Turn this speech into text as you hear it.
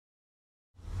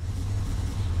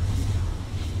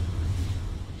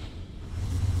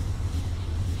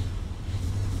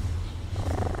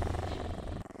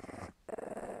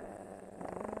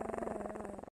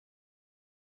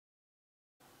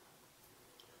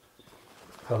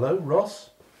Hello,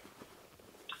 Ross.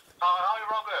 Hi,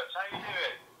 Robert. How you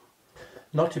doing?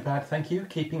 Not too bad, thank you.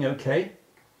 Keeping okay.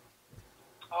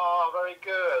 Oh, very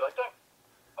good. I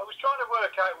was trying to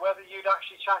work out whether you'd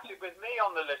actually chatted with me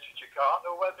on the literature card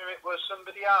or whether it was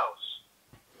somebody else.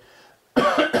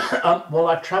 Well,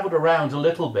 I've travelled around a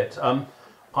little bit. I'm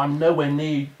nowhere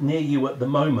near you at the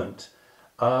moment,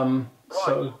 Right.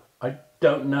 so I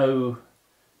don't know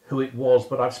who it was,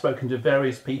 but I've spoken to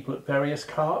various people at various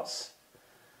carts.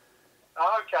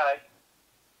 Oh, okay.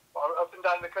 Up and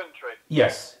down the country.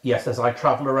 Yes, yes, as I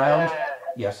travel around. Yeah.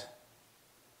 Yes,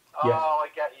 yes, Oh, I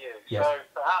get you. yes. So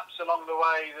perhaps along the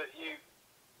way that you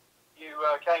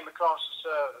came across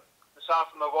myself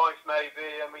and my wife maybe,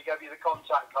 and we gave you the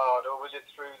contact card, or was it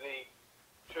through the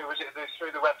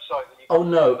website that you Oh got the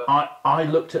no, number? I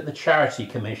looked at the Charity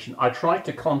Commission. I tried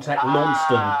to contact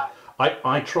Launceston. Ah,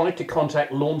 I tried to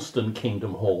contact Launceston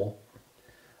Kingdom Hall,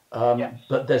 yes.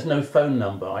 but there's no phone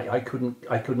number. I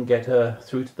couldn't get her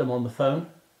through to them on the phone.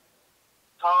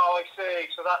 Oh, I see.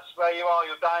 So that's where you are.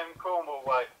 You're down Cornwall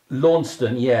way.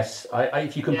 Launceston, yes.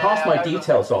 If you can pass Yeah, my I know.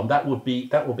 details on, that would be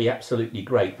absolutely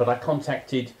great. But I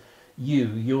contacted you.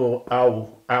 You're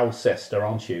Alcester,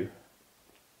 aren't you?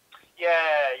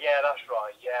 Yeah, that's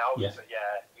right. Yeah, Yes. Ulster, yeah,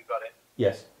 you got it.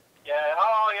 Yes. Yeah,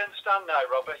 oh, I understand now,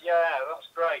 Robert. Yeah, that's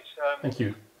great. Thank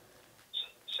you.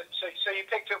 So you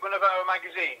picked up one of our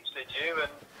magazines, did you?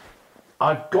 And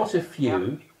I've got a you have a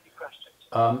few. few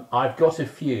questions. I've got a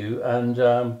few, and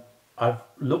I've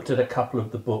looked at a couple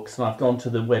of the books, and I've gone to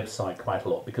the website quite a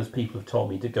lot because people have told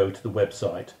me to go to the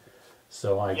website.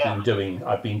 So Yeah,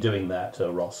 I've been doing that,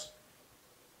 Ross.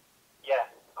 yeah.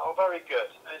 Oh, very good.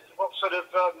 What sort of,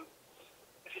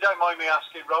 if you don't mind me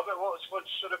asking, Robert, what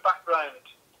sort of background?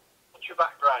 What's your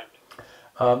background?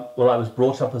 Well, I was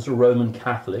brought up as a Roman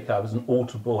Catholic. I was an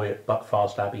altar boy at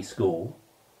Buckfast Abbey School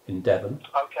in Devon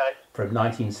Okay. from Yes.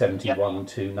 1971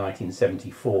 to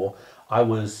 1974. I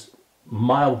was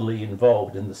mildly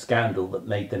involved in the scandal that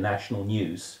made the national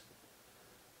news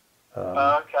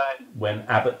Okay. when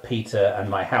Abbot Peter and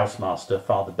my housemaster,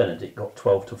 Father Benedict, got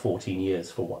 12 to 14 years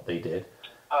for what they did.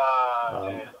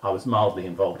 Dear. I was mildly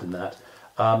involved in that.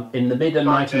 In the mid and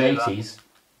Sorry to hear that. 1980s,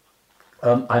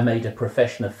 I made a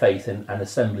profession of faith in an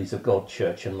Assemblies of God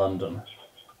church in London.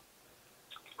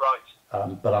 Right.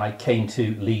 But I came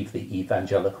to leave the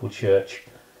evangelical church.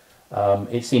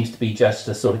 It seems to be just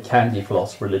a sort of candy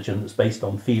floss religion that's based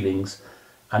on feelings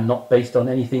and not based on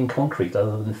anything concrete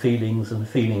other than feelings and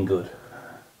feeling good.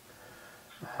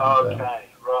 And, Okay.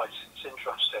 Right. It's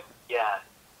interesting. Yeah.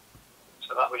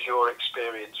 So that was your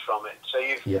experience from it. So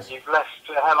Yes. you've left.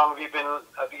 How long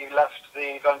have you left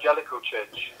the evangelical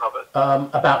church, Robert?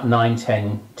 about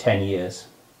 10 years.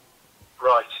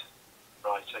 Right.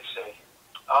 Right. I see.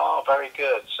 Oh, very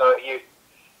good. So do you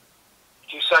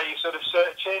say you're sort of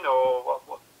searching, or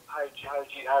what? How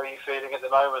are you feeling at the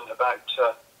moment about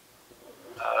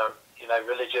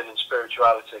religion and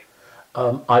spirituality?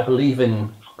 I believe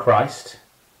in Christ,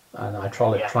 and I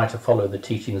Yeah. try to follow the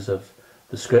teachings of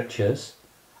the scriptures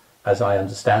as I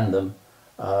understand them.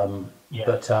 Yeah.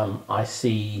 But I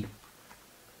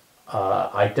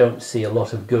don't see a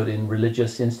lot of good in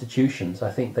religious institutions.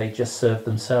 I think they just serve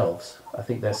themselves. I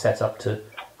think they're set up to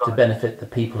Right. benefit the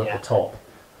people at Yeah. the top,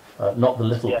 not the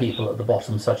little Yes. people at the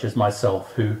bottom, such as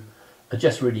myself, who are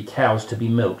just really cows to be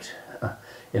milked.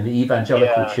 In the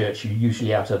evangelical Yeah. church, you're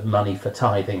usually out of money for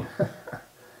tithing,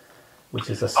 which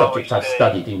is a Oh, I subject I've see.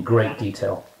 studied in great Yeah.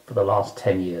 detail for the last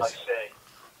 10 I years. see.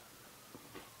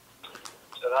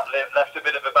 So that left a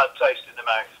bit of a bad taste in the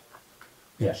mouth.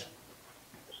 Yes.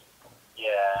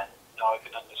 Yeah, no, I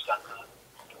can understand that.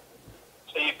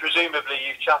 So presumably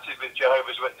you've chatted with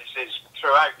Jehovah's Witnesses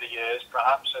throughout the years,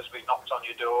 perhaps, as we've knocked on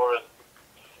your door, and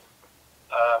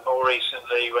more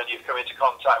recently when you've come into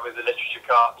contact with the literature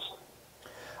carts.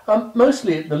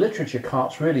 Mostly at the literature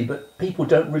carts, really, but people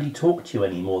don't really talk to you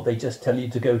anymore. They just tell you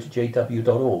to go to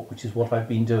jw.org, which is what I've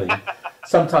been doing.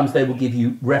 Sometimes they will give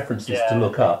you references to Yeah.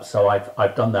 look up, so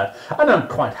I've done that. And I'm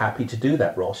quite happy to do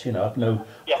that, Ross. You know, I've no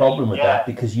Yes. problem with Yeah. that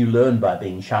because you learn by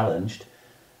being challenged.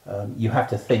 You have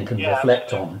to think and Yeah, reflect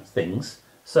absolutely. on things.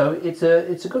 So it's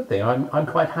a good thing. I'm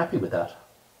quite happy with that.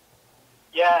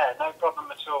 Yeah, no problem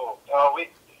at all.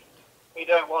 We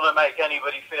don't want to make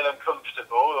anybody feel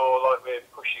uncomfortable or like we're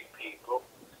pushing people,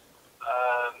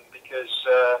 because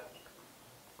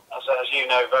as you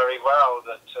know very well,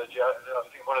 that I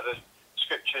think one of the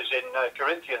scriptures in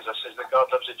Corinthians that says that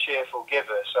God loves a cheerful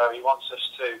giver. So He wants us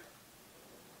to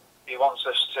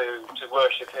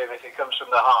worship Him if it comes from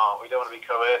the heart. We don't want to be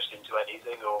coerced into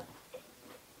anything or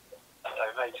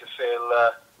made to feel.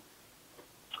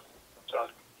 Trying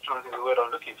to think of the word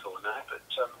I'm looking for now, but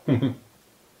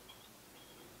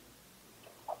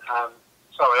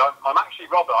Sorry, I'm actually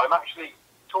Robert. I'm actually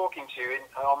talking to you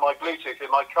on my Bluetooth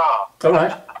in my car. All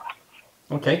right.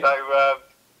 Okay.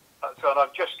 So I'm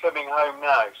just coming home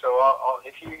now. So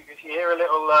if you hear a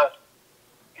little a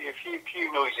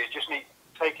few noises, just me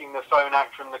taking the phone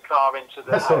out from the car into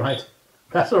the That's house. all right.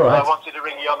 That's all right. I wanted to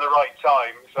ring you on the right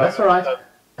time. So That's all right. So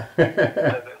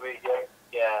that we,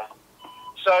 yeah.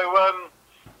 So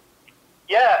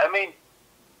yeah, I mean,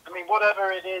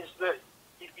 whatever it is that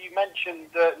you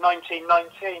mentioned,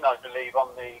 1919, I believe, on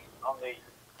the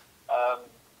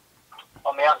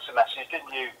answer message,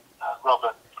 didn't you,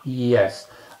 Robert? Yes.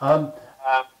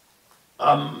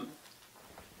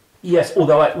 Yes,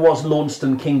 although it was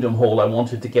Launceston Kingdom Hall I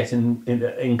wanted to get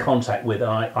in contact with,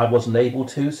 and I wasn't able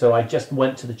to, so I just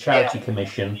went to the Charity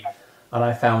Commission, and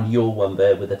I found your one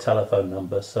there with a telephone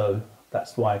number, so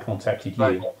that's why I contacted you.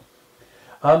 Right.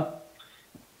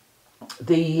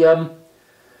 The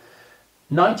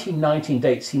 1919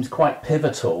 date seems quite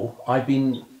pivotal. I've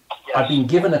been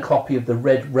given a copy of the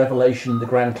Red Revelation, the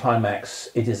Grand Climax,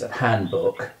 It Is at Hand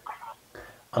book.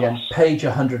 And on page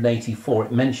 184,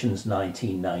 it mentions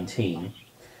 1919.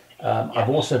 I've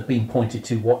also been pointed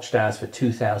to Watchtowers for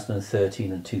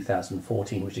 2013 and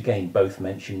 2014, which again both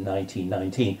mention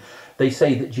 1919. They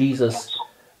say that Jesus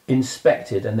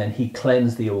inspected and then he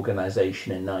cleansed the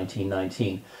organisation in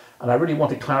 1919. And I really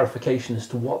wanted clarification as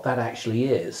to what that actually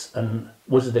is. And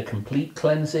was it a complete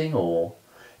cleansing, or...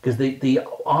 Because the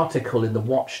article in the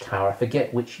Watchtower, I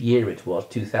forget which year it was,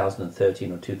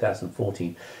 2013 or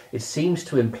 2014, it seems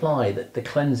to imply that the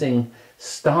cleansing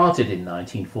started in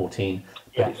 1914,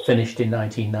 but it finished in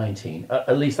 1919.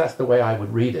 At least that's the way I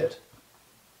would read it.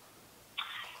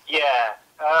 Yeah.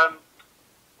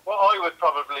 What I would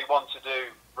probably want to do,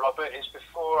 Robert, is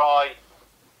before I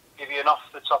give you an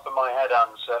off-the-top-of-my-head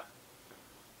answer,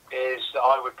 is that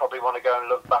I would probably want to go and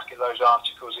look back at those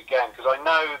articles again, because I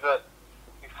know that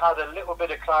had a little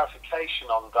bit of clarification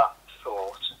on that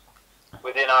thought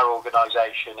within our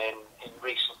organisation in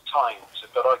recent times,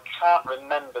 but I can't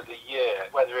remember the year,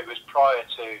 whether it was prior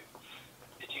to,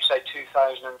 did you say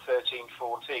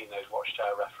 2013-14, those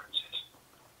Watchtower references?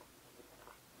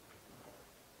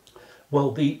 Well,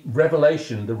 the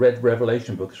Revelation, the Red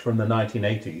Revelation book is from the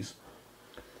 1980s.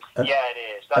 Yeah, it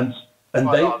is. That's, and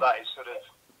quite a lot of that is sort of,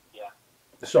 yeah.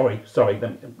 Sorry,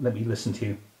 let me listen to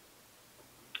you.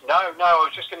 No, I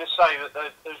was just going to say that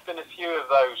there's been a few of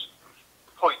those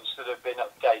points that have been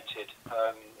updated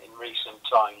in recent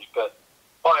times, but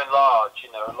by and large,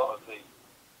 a lot of the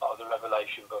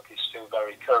Revelation book is still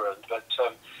very current. But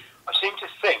I seem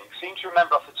to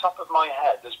remember off the top of my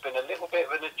head, there's been a little bit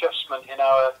of an adjustment in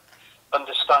our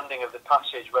understanding of the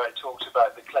passage where it talks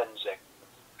about the cleansing.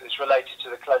 It's related to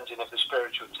the cleansing of the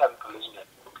spiritual temple, isn't it?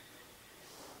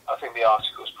 I think the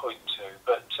articles point to,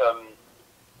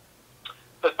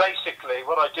 but basically,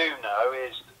 what I do know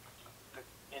is,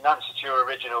 in answer to your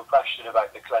original question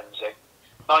about the cleansing,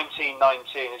 1919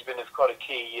 has been quite a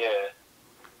key year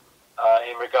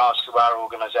in regards to our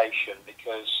organisation,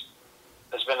 because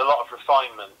there's been a lot of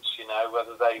refinements,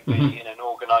 whether they be in an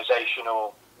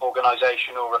organisational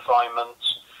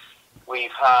refinements.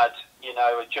 We've had,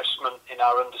 adjustment in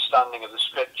our understanding of the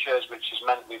scriptures, which has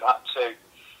meant we've had to,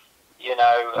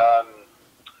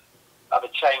 have a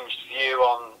changed view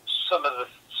on some of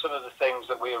the things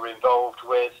that we were involved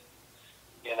with,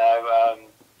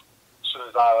 some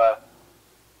of our,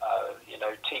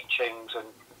 teachings and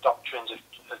doctrines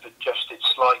have adjusted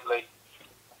slightly.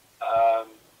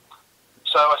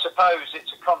 So I suppose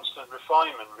it's a constant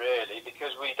refinement, really,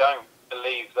 because we don't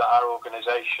believe that our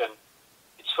organisation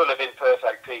is full of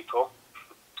imperfect people.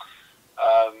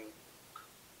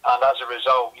 And as a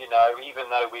result, even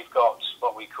though we've got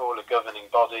what we call a governing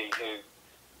body who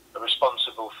are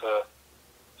responsible for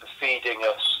feeding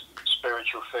us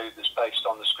spiritual food that's based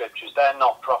on the scriptures, they're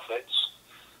not prophets,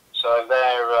 so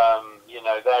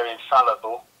they're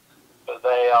infallible, but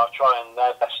they are trying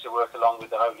their best to work along with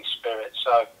the Holy Spirit.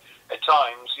 So at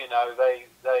times,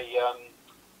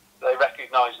 they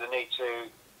recognise the need to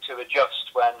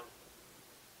adjust when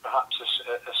perhaps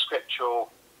a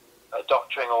scriptural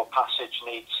doctrine or passage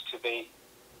needs to be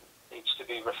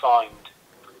refined,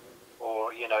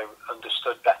 or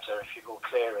understood better, or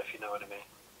clearer, if you know what I mean.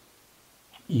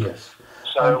 Yes.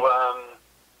 So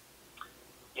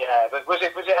yeah, but was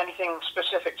it anything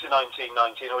specific to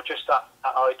 1919, or just that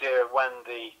idea of when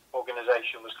the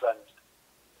organisation was cleansed?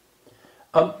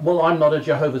 Well, I'm not a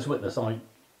Jehovah's Witness. I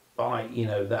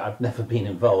that I've never been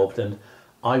involved, and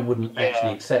I wouldn't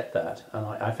actually accept that. And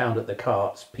I found at the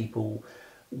carts people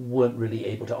weren't really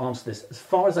able to answer this. As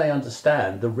far as I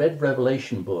understand, the Red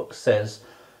Revelation book says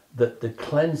that the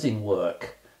cleansing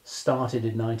work started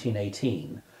in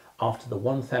 1918, after the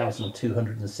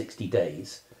 1,260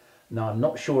 days. Now, I'm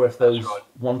not sure if those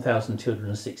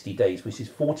 1,260 days, which is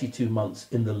 42 months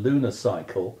in the lunar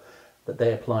cycle, that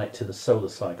they apply it to the solar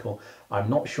cycle. I'm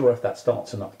not sure if that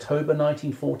starts in October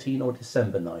 1914 or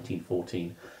December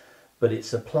 1914, but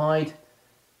it's applied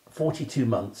 42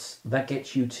 months. That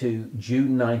gets you to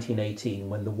June 1918,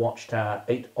 when the Watchtower,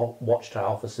 8 Watchtower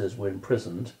officers were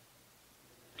imprisoned.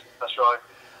 That's right.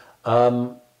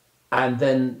 And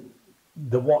then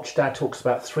the Watchtower talks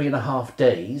about 3.5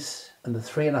 days, and the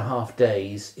 3.5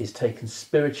 days is taken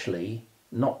spiritually,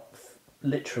 not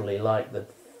literally like the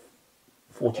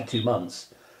 42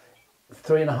 months.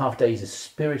 3.5 days is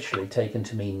spiritually taken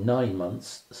to mean 9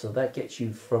 months, so that gets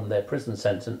you from their prison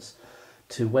sentence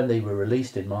to when they were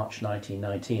released in March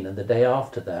 1919, and the day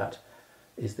after that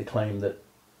is the claim that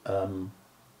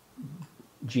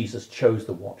Jesus chose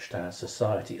the Watchtower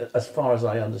Society, as far as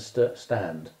I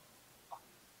understand.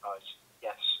 Right,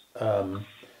 yes. And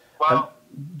Well,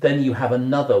 then you have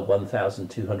another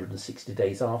 1,260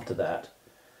 days after that.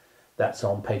 That's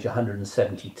on page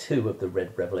 172 of the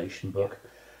Red Revelation book.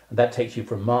 And that takes you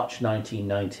from March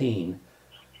 1919,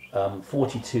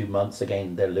 42 months,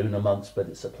 again, they're lunar months, but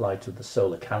it's applied to the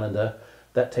solar calendar.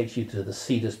 That takes you to the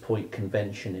Cedars Point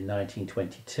Convention in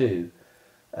 1922.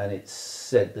 And it's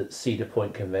said that Cedar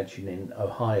Point Convention in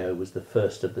Ohio was the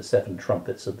first of the 7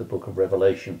 trumpets of the book of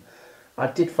Revelation. I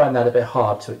did find that a bit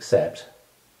hard to accept.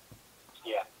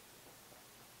 Yeah.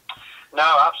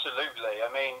 No, absolutely. I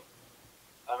mean,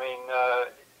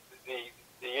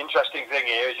 the interesting thing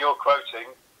here is you're quoting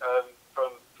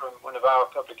from one of our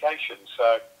publications.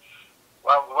 So,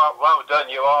 well done.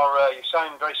 You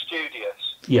sound very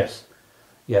studious. Yes.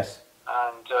 Yes.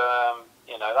 And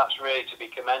you know, that's really to be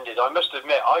commended. I must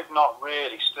admit, I've not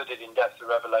really studied in depth the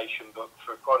Revelation book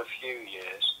for quite a few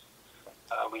years.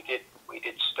 We did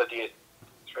study it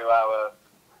through our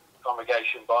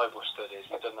congregation Bible studies.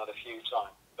 We've done that a few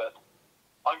times, but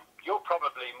you're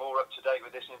probably more up to date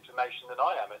with this information than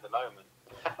I am at the moment.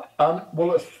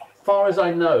 Well, as far as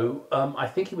I know, I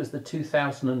think it was the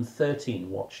 2013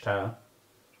 Watchtower.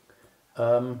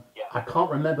 Yeah. I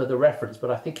can't remember the reference, but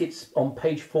I think it's on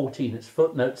page 14. It's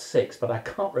footnote 6, but I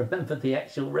can't remember the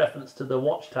actual reference to the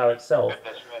Watchtower itself.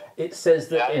 It says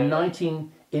that in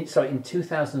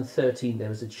 2013 there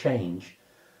was a change.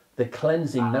 The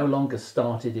cleansing no longer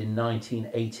started in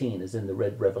 1918, as in the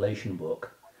Red Revelation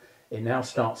book. It now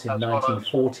starts in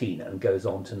 1914 and goes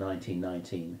on to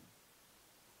 1919.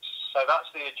 So that's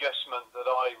the adjustment that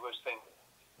I was thinking,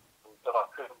 that I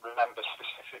couldn't remember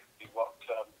specifically what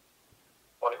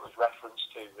it was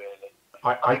referenced to, really.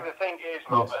 I think the thing is,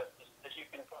 Robert, yes, as you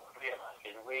can probably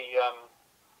imagine,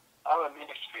 our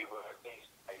ministry work these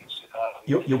days...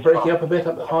 You're breaking up a bit,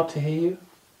 hard to hear you.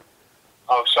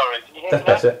 Oh, sorry, can you hear me now?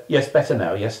 That's better. Yes, better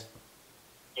now, yes.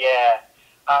 Yeah,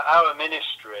 our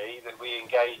ministry that we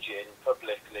engage in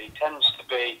publicly tends to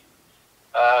be,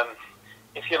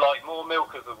 if you like, more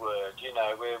milk of the word. You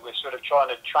know, we're sort of trying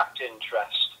to attract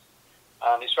interest.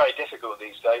 And it's very difficult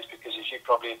these days because, as you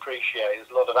probably appreciate,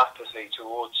 there's a lot of apathy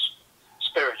towards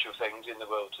spiritual things in the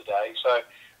world today. So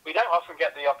we don't often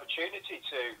get the opportunity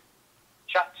to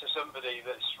chat to somebody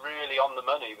that's really on the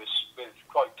money with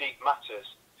quite deep matters.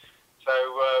 So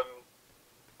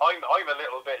I'm a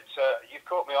little bit, you've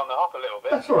caught me on the hop a little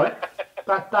bit. That's all right.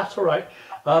 That's all right.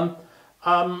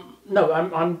 No,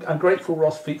 I'm grateful,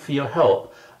 Ross, for your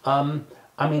help.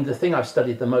 I mean, the thing I've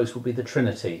studied the most will be the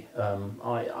Trinity.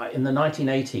 In the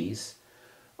 1980s,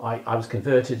 I was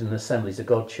converted in the Assemblies of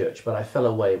God Church, but I fell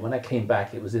away. When I came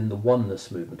back, it was in the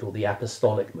oneness movement, or the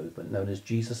apostolic movement, known as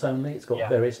Jesus Only. It's got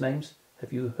various names.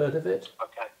 Have you heard of it?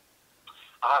 Okay.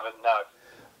 I haven't,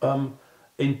 no.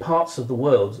 In parts of the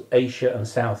world, Asia and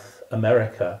South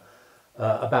America,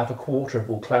 about a quarter of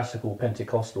all classical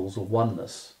Pentecostals are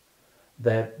oneness.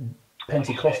 They're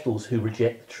Pentecostals who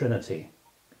reject the Trinity.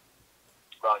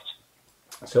 Right.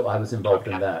 So I was involved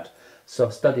in that. So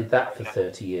I've studied that for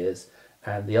 30 years.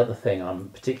 And the other thing I'm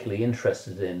particularly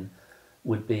interested in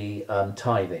would be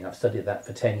tithing. I've studied that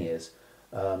for 10 years.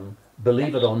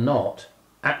 Believe it or not,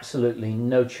 absolutely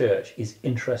no church is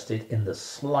interested in the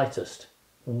slightest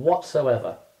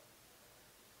whatsoever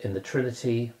in the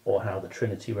Trinity, or how the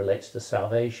Trinity relates to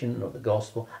salvation or the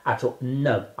gospel at all.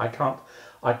 No, I can't.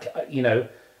 I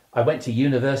went to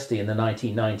university in the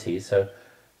 1990s, so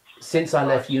since I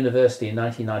left university in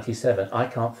 1997, I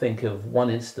can't think of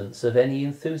one instance of any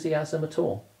enthusiasm at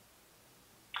all.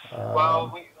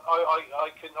 Well, I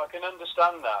can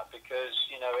understand that, because,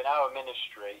 you know, in our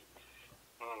ministry,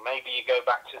 maybe you go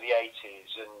back to the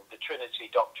 80s and the Trinity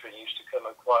doctrine used to come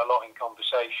up quite a lot in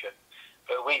conversation.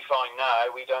 But we find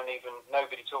now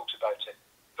nobody talks about it.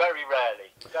 very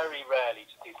rarely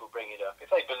do people bring it up. If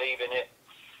they believe in it,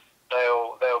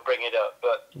 they'll bring it up.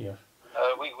 But Yeah.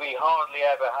 We hardly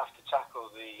ever have to tackle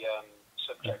the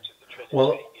subject of the Trinity.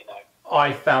 Well, you know.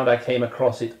 I found I came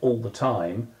across it all the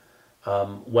time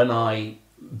when I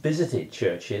visited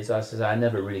churches. I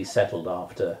never really settled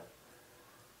after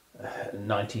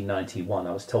 1991.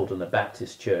 I was told in a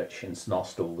Baptist church in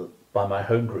Snostall that by my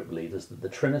home group leaders that the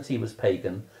Trinity was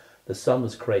pagan, the Son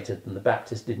was created, and the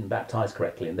Baptists didn't baptize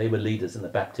correctly, and they were leaders in the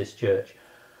Baptist church.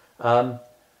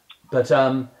 But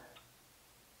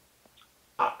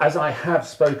as I have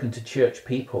spoken to church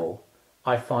people,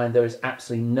 I find there is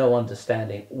absolutely no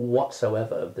understanding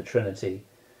whatsoever of the Trinity,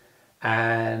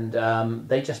 and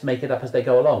they just make it up as they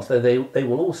go along. So they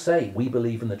will all say, we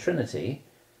believe in the Trinity,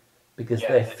 because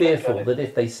they're fearful that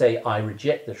if they say, I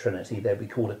reject the Trinity, they'll be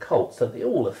called a cult. So they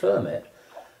all affirm it.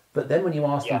 But then when you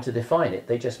ask them to define it,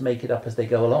 they just make it up as they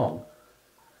go along.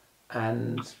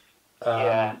 And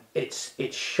it's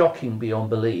shocking beyond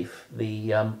belief.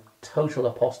 The total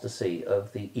apostasy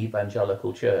of the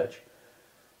evangelical church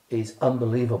is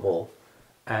unbelievable.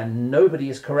 And nobody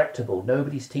is correctable.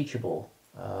 Nobody's teachable.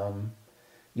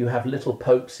 You have little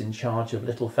popes in charge of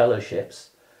little fellowships,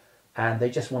 and they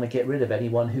just want to get rid of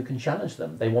anyone who can challenge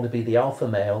them. They want to be the alpha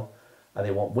male, and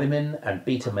they want women and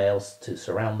beta males to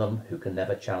surround them who can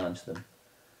never challenge them.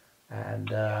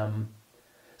 And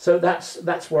so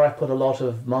that's where I put a lot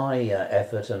of my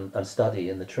effort and study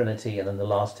in the Trinity, and in the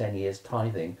last 10 years,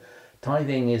 tithing.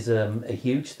 Tithing is a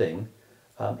huge thing.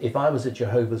 If I was a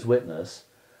Jehovah's Witness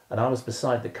and I was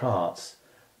beside the carts,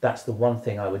 that's the one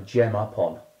thing I would gem up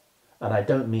on. And I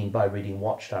don't mean by reading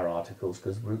Watchtower articles,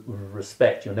 because with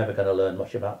respect, you're never going to learn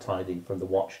much about tithing from the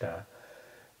Watchtower.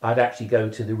 I'd actually go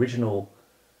to the original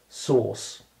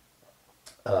source,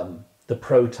 the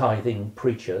pro-tithing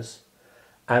preachers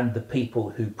and the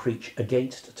people who preach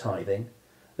against tithing.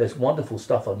 There's wonderful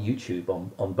stuff on YouTube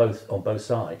on both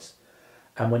sides.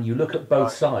 And when you look at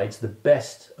both sides, the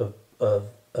best of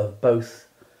both,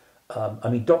 I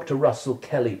mean, Dr. Russell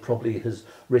Kelly probably has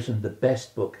written the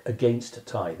best book against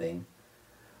tithing.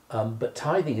 But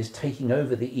tithing is taking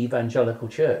over the evangelical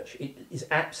church. It is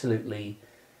absolutely,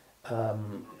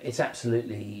 it's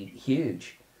absolutely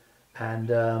huge.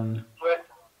 And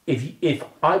if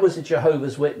I was a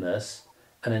Jehovah's Witness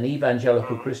and an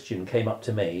evangelical Christian came up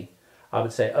to me, I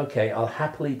would say, okay, I'll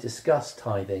happily discuss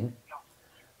tithing.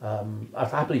 I'll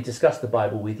happily discuss the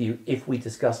Bible with you if we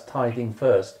discuss tithing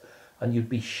first. And you'd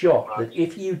be shocked that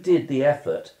if you did the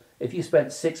effort, if you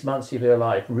spent 6 months of your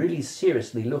life really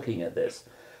seriously looking at this,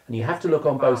 and you have to look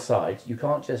on both sides, you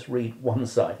can't just read one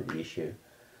side of the issue.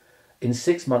 In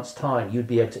 6 months' time, you'd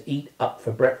be able to eat up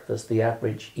for breakfast the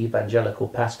average evangelical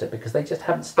pastor, because they just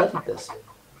haven't studied this.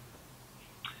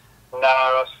 No,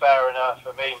 that's fair enough.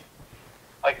 I mean,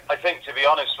 I think, to be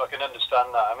honest, I can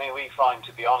understand that. I mean, we find,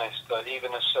 to be honest, that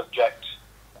even a subject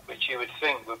which you would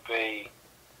think would be,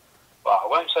 well, I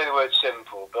won't say the word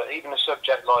simple, but even a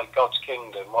subject like God's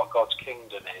kingdom, what God's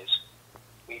kingdom is,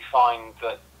 we find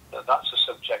that that's a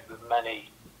subject that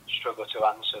many struggle to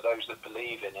answer. Those that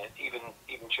believe in it, even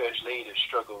church leaders,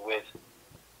 struggle with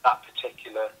that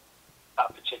particular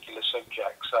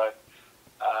subject. So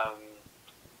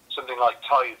something like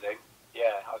tithing,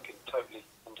 yeah, I can totally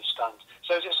understand.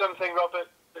 So is it something, Robert,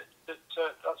 that's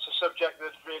a subject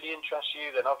that really interests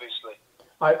you then, obviously?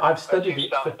 I've studied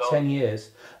it for 10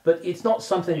 years, but it's not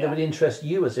something that would interest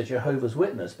you as a Jehovah's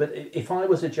Witness. But if I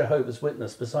was a Jehovah's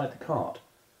Witness beside the cart,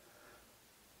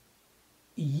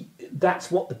 that's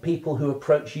what the people who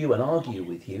approach you and argue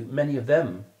with you, many of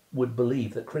them would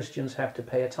believe that Christians have to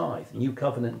pay a tithe. New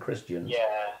Covenant Christians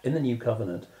in the New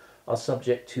Covenant are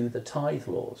subject to the tithe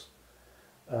laws.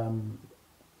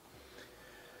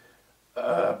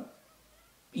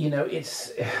 You know,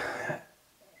 it's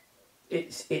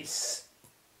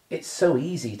so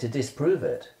easy to disprove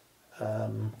it.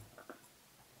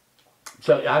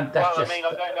 So that's well, just, I mean,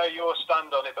 I don't know your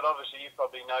stand on it, but obviously you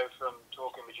probably know from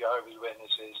talking with Jehovah's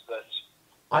Witnesses that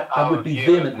I would be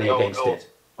vehemently against it.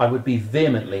 I would be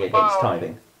vehemently against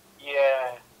tithing.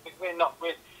 Yeah,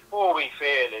 all we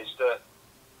feel is that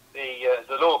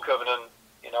the law covenant,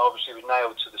 you know, obviously was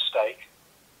nailed to the stake,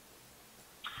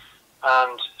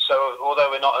 and so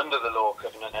although we're not under the law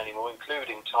covenant anymore,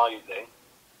 including tithing,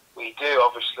 we do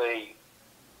obviously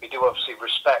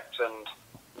respect and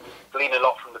glean a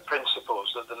lot from the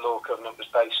principles that the law covenant was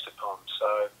based upon.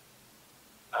 So,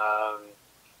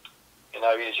 you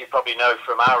know, as you probably know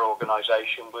from our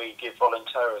organisation, we give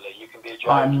voluntarily. You can be a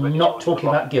Jehovah's Witness. I'm not talking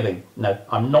about giving. No,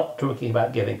 I'm not talking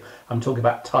about giving. I'm talking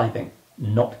about tithing,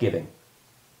 not giving.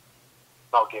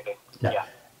 Not giving. No. Yeah.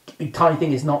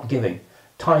 Tithing is not giving.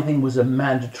 tithing was a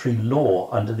mandatory law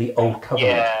under the Old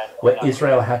Covenant, Yeah, where that's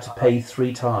Israel right. had to pay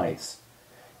 3 tithes.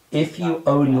 If you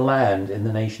own land in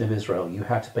the nation of Israel, you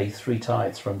had to pay 3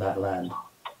 tithes from that land.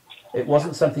 It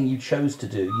wasn't something you chose to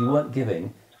do. You weren't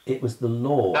giving. It was the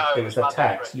law. No, It it was was a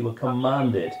mandatory. tax. You were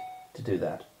commanded to do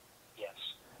that. Yes.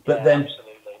 But Yeah, then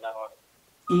absolutely.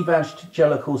 No,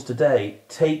 evangelicals today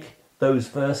take those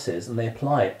verses and they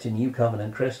apply it to New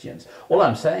Covenant Christians. All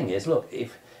I'm saying is, look,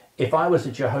 if I was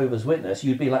a Jehovah's Witness,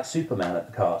 you'd be like Superman at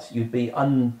the carts. You'd be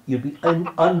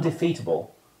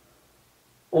undefeatable.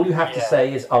 All you have to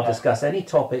say is, I'll discuss any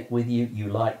topic with you you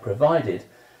like, provided,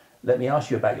 let me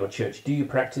ask you about your church. Do you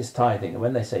practice tithing? And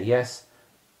when they say yes,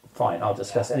 fine, I'll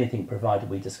discuss anything, provided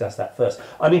we discuss that first.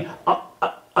 I mean,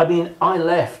 I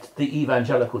left the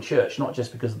evangelical church, not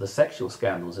just because of the sexual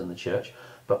scandals in the church,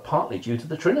 but partly due to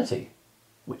the Trinity,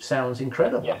 which sounds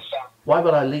incredible. Yes. Why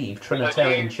would I leave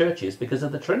Trinitarian churches because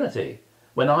of the Trinity,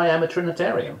 when I am a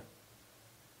Trinitarian?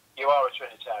 You are a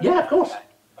Trinitarian. Yeah, of course.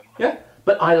 Okay. Yeah,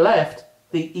 but I left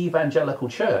the evangelical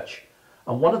church,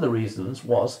 and one of the reasons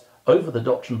was over the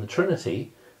doctrine of the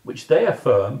Trinity, which they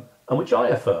affirm and which I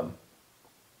affirm.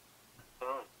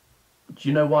 Do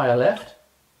you know why I left?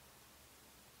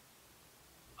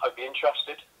 I'd be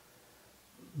interested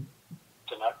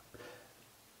to know.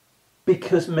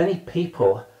 Because many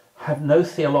people have no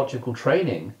theological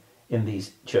training in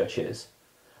these churches.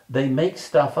 They make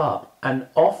stuff up, and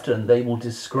often they will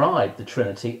describe the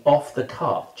Trinity off the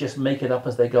cuff, just make it up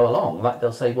as they go along. Like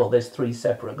they'll say, well, there's 3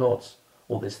 separate gods,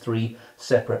 or there's 3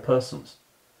 separate persons.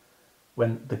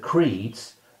 When the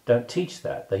creeds don't teach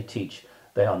that. They teach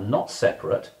they are not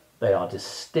separate, they are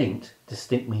distinct.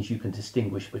 Distinct means you can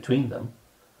distinguish between them.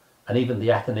 And even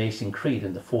the Athanasian Creed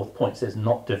in the 4th point says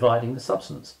not dividing the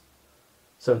substance.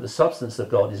 So the substance of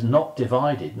God is not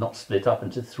divided, not split up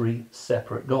into 3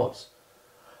 separate gods.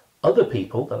 Other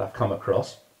people that I've come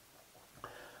across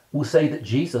will say that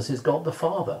Jesus is God the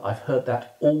Father. I've heard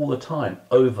that all the time,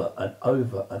 over and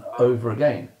over and over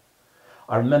again.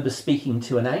 I remember speaking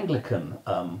to an Anglican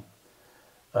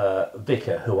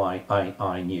vicar who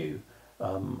I knew.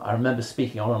 I remember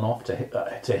speaking on and off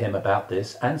to him about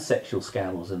this and sexual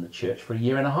scandals in the church for a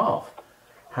year and a half.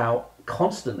 How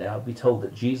constantly I would be told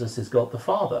that Jesus is God the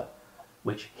Father,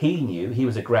 which he knew. He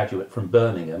was a graduate from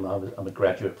Birmingham. I'm a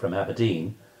graduate from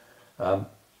Aberdeen.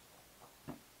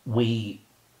 We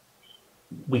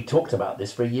talked about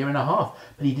this for a year and a half,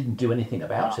 but he didn't do anything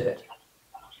about it.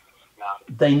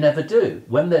 They never do.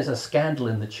 When there's a scandal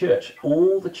in the church,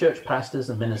 all the church pastors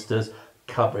and ministers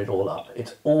cover it all up.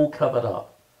 It's all covered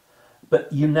up.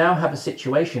 But you now have a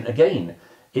situation, again,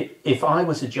 if I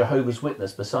was a Jehovah's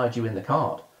Witness beside you in the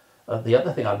cart, the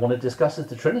other thing I'd want to discuss is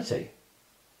the Trinity.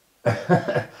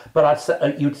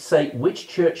 But you'd say, which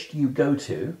church do you go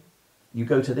to? You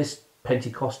go to this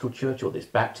Pentecostal church or this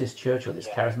Baptist church or this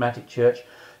charismatic church.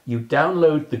 You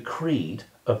download the creed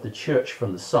of the church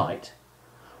from the site,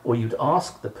 or you'd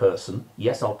ask the person,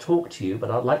 yes, I'll talk to you,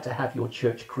 but I'd like to have your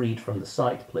church creed from the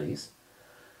site, please.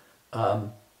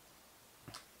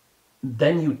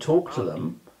 Then you talk to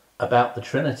them about the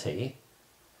Trinity,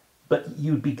 but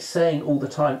you'd be saying all the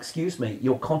time, excuse me,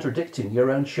 you're contradicting your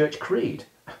own church creed.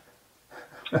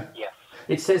 Yes.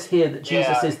 It says here that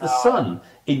Jesus is the Son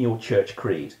in your church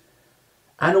creed,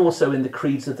 and also in the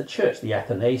creeds of the church, the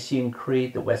Athanasian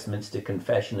Creed, the Westminster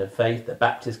Confession of Faith, the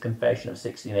Baptist Confession of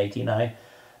 1689.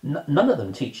 None of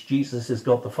them teach Jesus is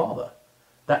God the Father.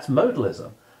 That's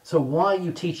modalism. So why are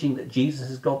you teaching that Jesus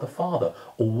is God the Father?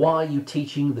 Or why are you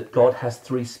teaching that God has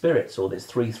 3 spirits, or there's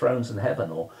 3 thrones in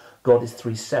heaven, or God is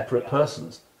 3 separate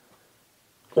persons?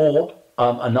 Or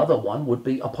another one would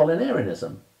be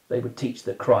Apollinarianism. They would teach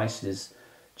that Christ is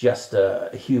just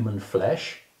human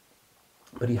flesh,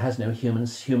 but he has no human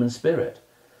spirit.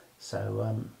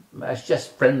 So that's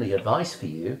just friendly advice for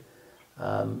you.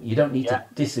 You don't need to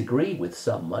disagree with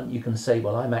someone. You can say,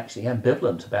 well, I'm actually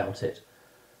ambivalent about it.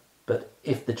 But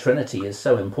if the Trinity is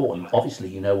so important, obviously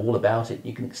you know all about it,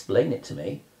 you can explain it to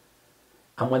me.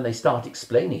 And when they start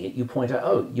explaining it, you point out,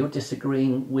 oh, you're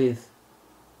disagreeing with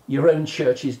your own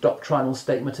church's doctrinal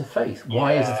statement of faith.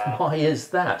 Why is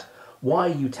that? Why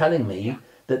are you telling me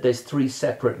that there's 3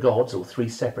 separate gods, or 3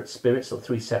 separate spirits, or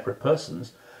 3 separate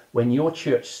persons, when your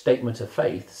church statement of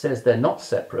faith says they're not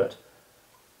separate?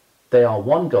 They are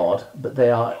one God, but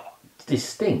they are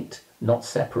distinct, not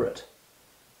separate.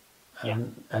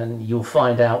 And you'll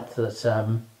find out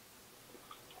that,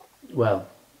 well,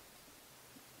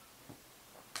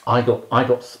 I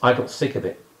got sick of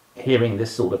it, hearing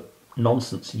this sort of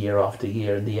nonsense year after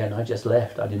year. In the end, I just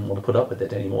left. I didn't want to put up with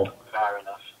it anymore. Fair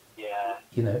enough. Yeah.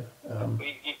 You know.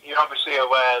 You're obviously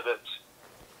aware that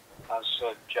as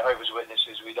Jehovah's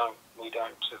Witnesses, we don't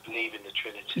believe in the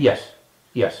Trinity. Yes,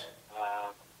 yes,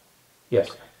 Um,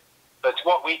 yes, but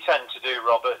what we tend to do,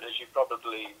 Robert, as you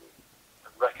probably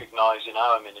recognise in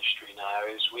our ministry now,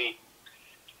 is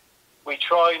we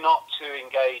try not to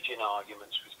engage in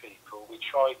arguments with people. We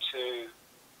try to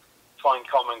find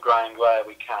common ground where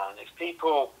we can. If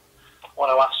people want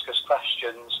to ask us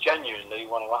questions, genuinely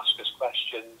want to ask us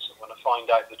questions, and want to find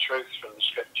out the truth from the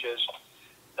scriptures,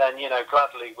 then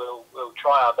gladly we'll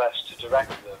try our best to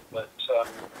direct them. But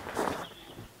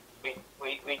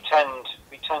we tend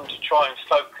to try and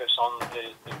focus on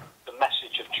the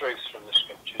message of truth from the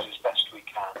scriptures as best we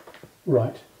can.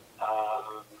 right.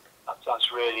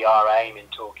 That's really our aim in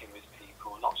talking with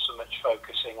people, not so much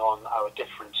focusing on our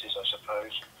differences, I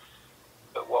suppose,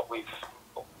 but what the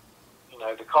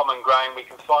common ground we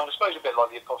can find. I suppose a bit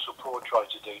like the Apostle Paul tried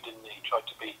to do, didn't he? He tried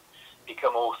to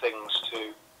become all things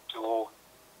to all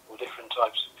different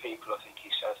types of people, I think he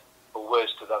said, or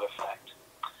words to that effect.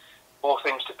 All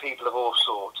things to people of all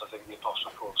sorts, I think the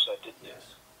Apostle Paul said, didn't he?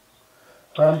 Yes.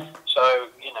 So,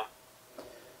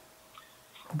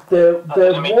 There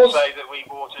doesn't mean was... to say that we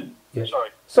watered... Yes. Sorry.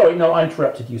 Sorry, no, I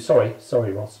interrupted you. Sorry,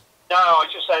 Ross. No, I was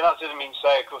just saying that doesn't mean to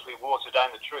say, of course, we water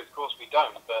down the truth. Of course we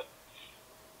don't, but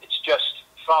it's just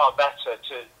far better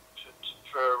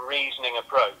for a reasoning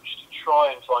approach to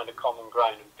try and find a common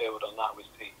ground and build on that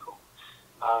with people.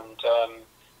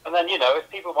 And then, if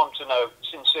people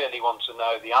sincerely want to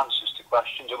know the answers to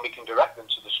questions, and we can direct them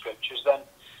to the scriptures, then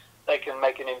they can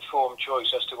make an informed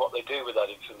choice as to what they do with that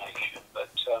information.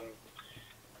 But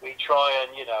we try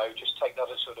and, just take that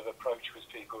sort of approach with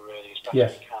people really as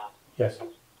best we can. Yes.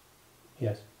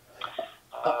 Yes.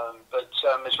 But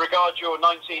as regards your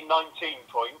 1919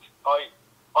 point,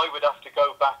 I would have to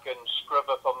go back and scrub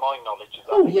up on my knowledge of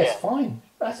that. Oh, yes, fine.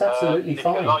 That's absolutely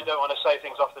fine. Because I don't want to say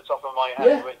things off the top of my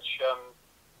head which are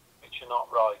not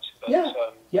right. But,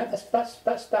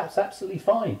 that's absolutely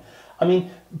fine. I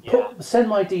mean, send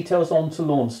my details on to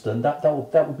Launceston. That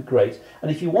would be great.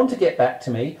 And if you want to get back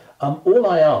to me, all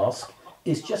I ask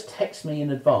is just text me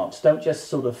in advance. Don't just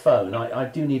sort of phone. I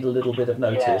do need a little bit of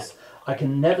notice. I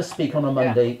can never speak on a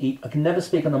Monday. I can never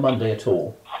speak on a Monday at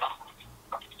all.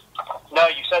 No,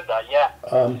 you said that. Yeah.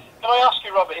 Can I ask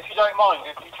you, Robert, if you don't mind,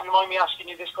 if you mind me asking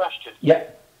you this question? Yeah.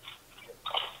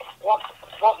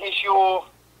 What's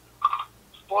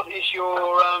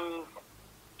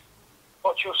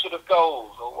your sort of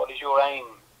goals, or what is your aim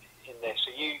in this?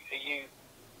 Do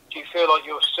you feel like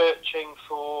you're searching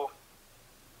for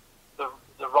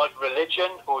the right religion,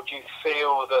 or do you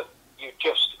feel that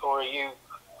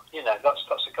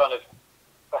that's the kind of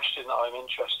question that I'm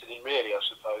interested in, really, I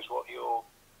suppose,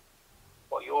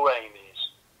 what your aim is.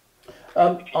 If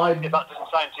that doesn't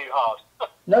sound too hard.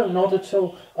 No, not at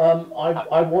all.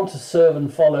 I want to serve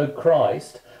and follow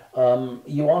Christ.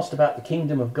 You asked about the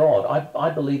kingdom of God. I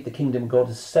believe the kingdom of God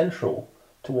is central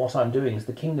to what I'm doing.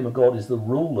 The kingdom of God is the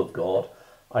rule of God.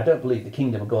 I don't believe the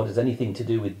kingdom of God has anything to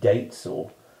do with dates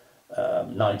or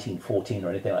 1914 or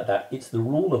anything like that. It's the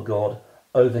rule of God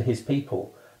over his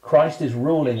people. Christ is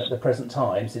ruling at the present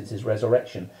time, since his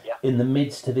resurrection, in the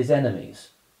midst of his enemies.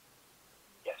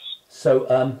 Yes.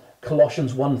 So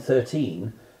Colossians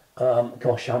 1:13.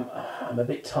 Gosh, I'm a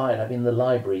bit tired. I've been in the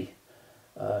library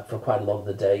for quite a lot of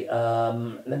the day.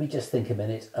 Let me just think a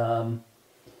minute.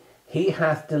 He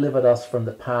hath delivered us from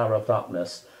the power of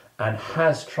darkness and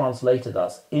has translated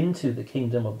us into the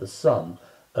kingdom of the Son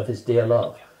of his dear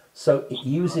love. So it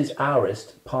uses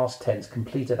aorist, past tense,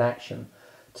 completed action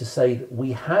to say that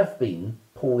we have been,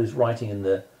 Paul is writing in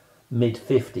the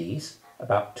mid-50s,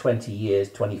 about 20 years,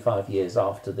 25 years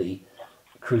after the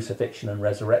crucifixion and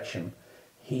resurrection.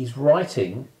 He's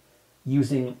writing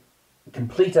using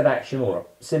completed action, or a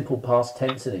simple past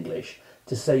tense in English,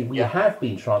 to say we have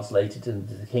been translated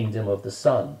into the kingdom of the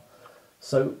Son.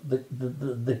 So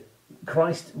the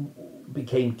Christ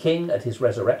became king at his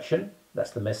resurrection.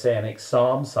 That's the Messianic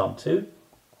Psalm, Psalm 2.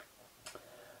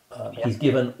 He's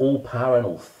given all power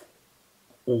and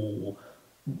all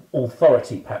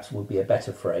authority, perhaps would be a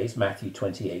better phrase, Matthew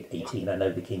 28:18. I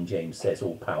know the King James says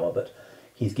all power, but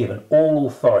he's given all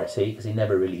authority, because he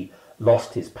never really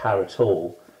lost his power at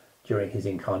all during his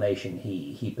incarnation.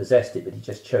 He possessed it, but he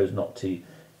just chose not to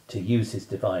use his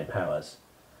divine powers.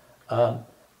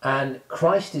 And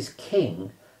Christ is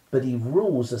king, but he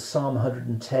rules, as Psalm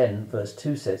 110 verse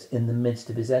 2 says, in the midst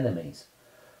of his enemies.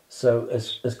 So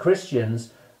as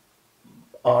Christians,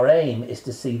 our aim is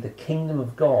to see the kingdom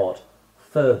of God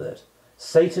furthered.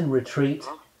 Satan retreat,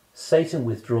 Satan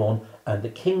withdrawn, and the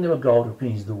kingdom of God, which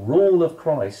means the rule of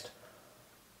Christ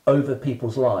over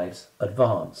people's lives,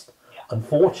 advanced.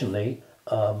 Unfortunately,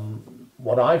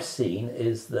 what I've seen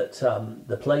is that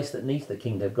the place that needs the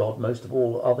kingdom of God most of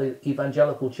all are the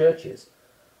evangelical churches.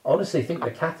 I honestly think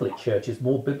the Catholic Church is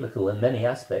more biblical in many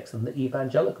aspects than the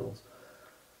evangelicals.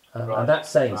 And that's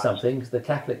saying something, because the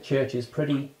Catholic Church is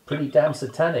pretty damn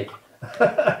satanic.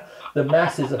 The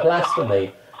Mass is a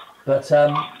blasphemy. But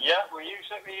yeah,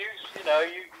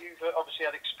 you've obviously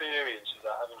had experience of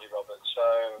that, haven't you, Robert? So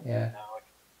yeah.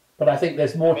 But I think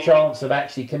there's more chance of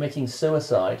actually committing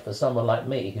suicide for someone like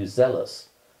me who's zealous,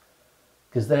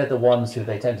 because they're the ones who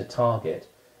they tend to target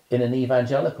in an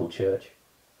evangelical church.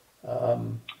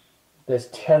 There's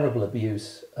terrible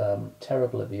abuse,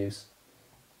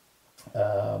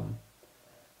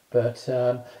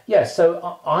 yeah,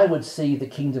 so I would see the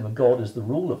kingdom of God as the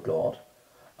rule of God.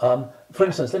 For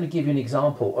instance, let me give you an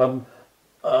example.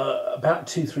 About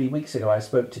 2-3 weeks ago, I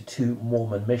spoke to 2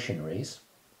 Mormon missionaries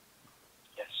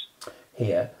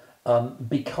here,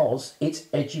 because it's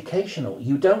educational.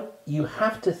 You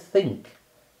have to think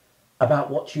about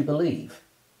what you believe.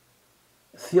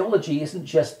 Theology isn't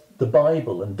just the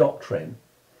Bible and doctrine.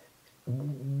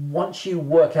 Once you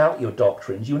work out your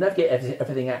doctrines, you'll never get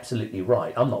everything absolutely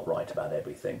right. I'm not right about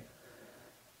everything.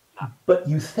 But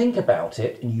you think about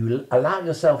it and you allow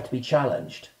yourself to be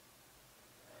challenged.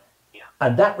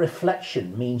 And that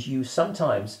reflection means you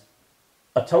sometimes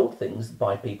are told things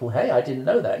by people, hey, I didn't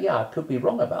know that. Yeah, I could be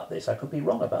wrong about this. I could be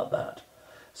wrong about that.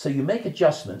 So you make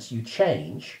adjustments, you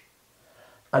change.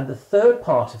 And the third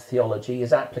part of theology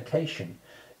is application.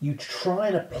 You try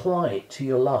and apply it to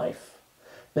your life,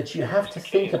 but you have to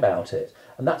think about it.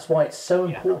 And that's why it's so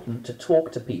important to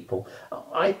talk to people.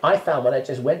 I found when I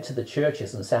just went to the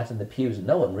churches and sat in the pews and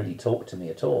no one really talked to me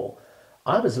at all,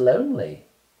 I was lonely.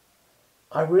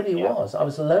 I really was. I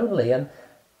was lonely. And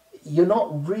you're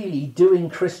not really doing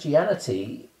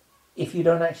Christianity if you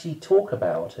don't actually talk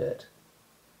about it.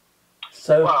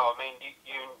 So, well, I mean,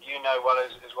 you know well as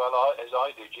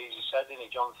I do. Jesus said in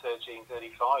John 13:35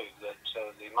 that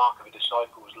the mark of a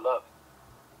disciple is love.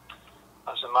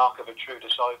 That's the mark of a true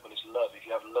disciple is love. If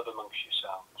you have love amongst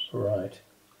yourselves. Right.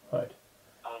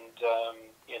 And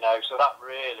so that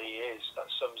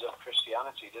sums up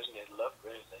Christianity, doesn't it? Love,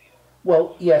 really.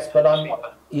 Well, yes, but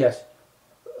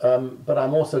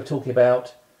I'm also talking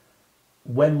about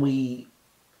when we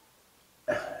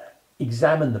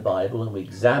examine the Bible and we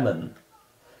examine,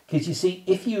 because you see,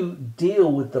 if you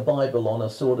deal with the Bible on a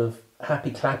sort of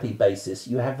happy-clappy basis,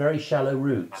 you have very shallow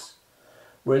roots.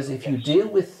 Whereas if you deal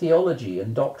with theology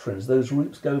and doctrines, those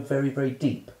roots go very, very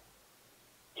deep.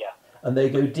 Yeah. And they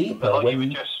go deeper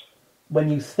when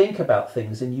you think about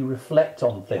things and you reflect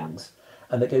on things.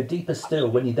 And they go deeper still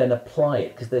when you then apply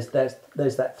it, because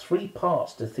there's that 3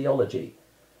 parts to theology.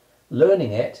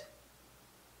 Learning it,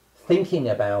 thinking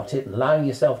about it, and allowing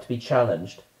yourself to be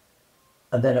challenged,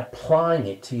 and then applying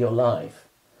it to your life.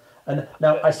 And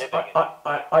now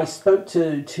I spoke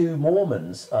to 2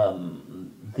 Mormons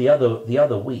the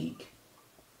other week,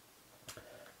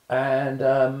 and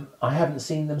I haven't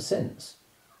seen them since.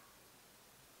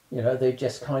 They've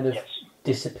just kind of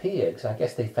disappeared, because I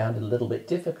guess they found it a little bit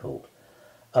difficult.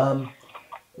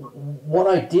 What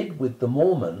I did with the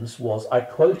Mormons was I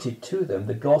quoted to them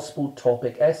the gospel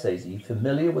topic essays. Are you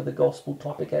familiar with the gospel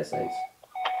topic essays?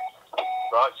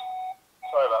 Right.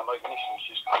 Sorry about my ignition's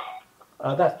just...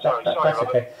 That's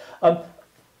okay.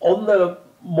 On the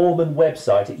Mormon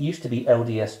website, it used to be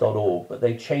LDS.org, but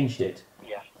they changed it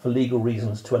for legal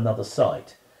reasons to another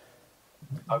site.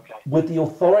 Okay. With the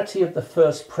authority of the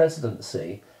First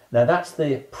Presidency, now that's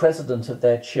the president of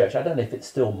their church. I don't know if it's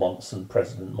still Monson,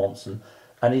 President Monson,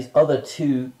 and his other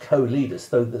 2 co-leaders.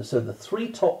 So the 3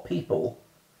 top people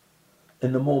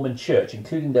in the Mormon church,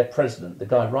 including their president, the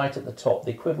guy right at the top,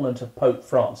 the equivalent of Pope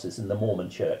Francis in the Mormon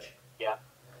church. Yeah.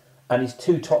 And his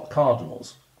 2 top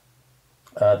cardinals.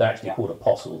 They're actually called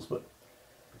apostles, but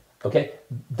okay.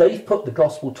 They've put the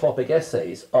gospel topic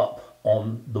essays up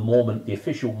on the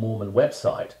official Mormon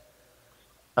website,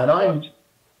 and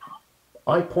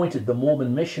I pointed the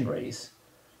Mormon missionaries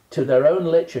to their own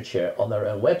literature on their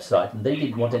own website, and they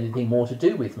didn't want anything more to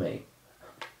do with me.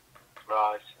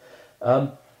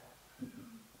 Right.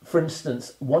 For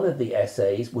instance, one of the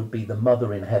essays would be the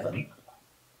Mother in Heaven,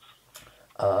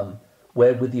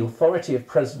 where with the authority of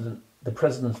the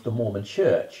president of the Mormon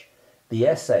Church, the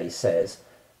essay says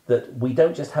that we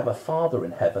don't just have a Father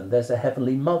in heaven, there's a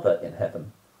Heavenly Mother in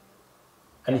heaven.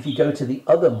 And if you go to the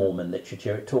other Mormon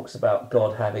literature, it talks about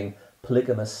God having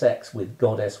polygamous sex with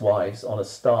goddess wives on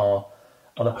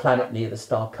a planet near the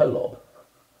star Kolob.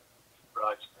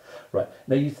 Right.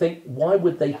 Now you think, why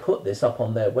would they put this up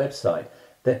on their website?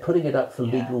 They're putting it up for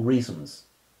legal reasons.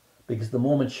 because the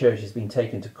Mormon Church has been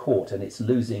taken to court and it's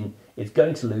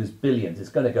going to lose billions, it's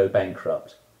going to go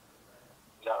bankrupt.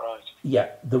 Is that right?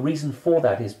 Yeah, the reason for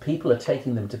that is people are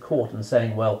taking them to court and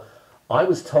saying, well, I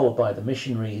was told by the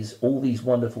missionaries all these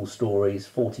wonderful stories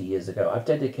 40 years ago. I've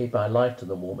dedicated my life to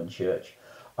the Mormon Church.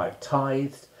 I've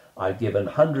tithed. I've given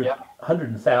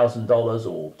 $100,000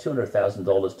 or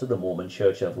 $200,000 to the Mormon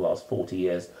Church over the last 40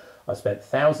 years. I've spent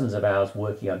thousands of hours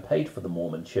working unpaid for the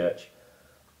Mormon Church.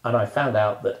 And I found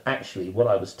out that actually what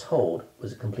I was told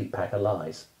was a complete pack of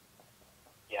lies.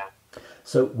 Yeah.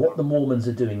 So what the Mormons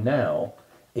are doing now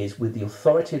is, with the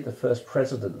authority of the First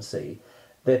Presidency,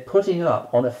 they're putting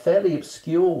up on a fairly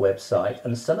obscure website,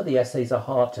 and some of the essays are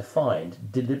hard to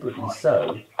find, deliberately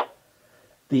so,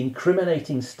 the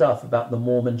incriminating stuff about the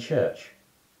Mormon Church.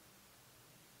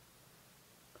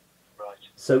 Right.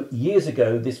 So years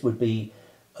ago, this would be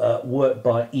work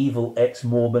by evil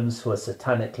ex-Mormons who are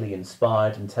satanically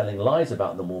inspired and telling lies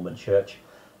about the Mormon Church.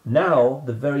 Now,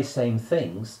 the very same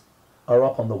things are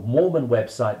up on the Mormon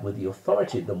website with the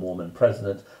authority of the Mormon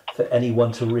president for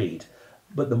anyone to read.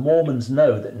 But the Mormons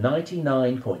know that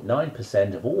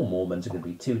 99.9% of all Mormons are going to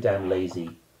be too damn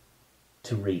lazy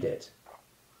to read it.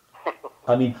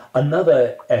 I mean,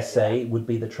 another essay would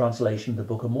be the translation of the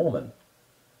Book of Mormon.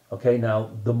 Okay,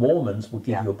 now the Mormons will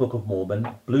give you a Book of Mormon,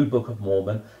 Blue Book of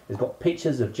Mormon. It's got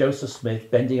pictures of Joseph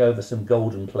Smith bending over some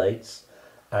golden plates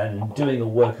and doing a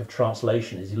work of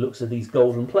translation as he looks at these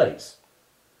golden plates.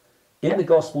 In the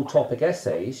gospel topic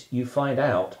essays, you find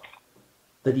out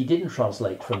that he didn't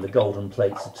translate from the golden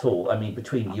plates at all. I mean,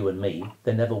 between you and me,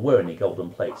 there never were any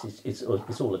golden plates. It's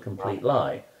all a complete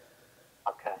lie.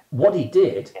 Okay. What he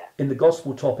did in the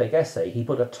gospel topic essay, he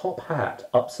put a top hat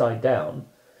upside down,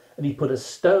 and he put a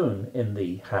stone in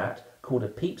the hat called a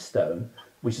peep stone,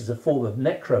 which is a form of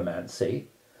necromancy,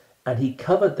 and he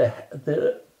covered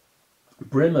the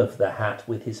brim of the hat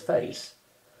with his face.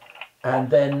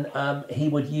 And then he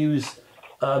would use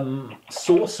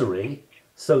sorcery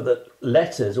so that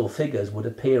letters or figures would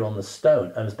appear on the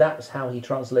stone, and that's how he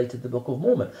translated the Book of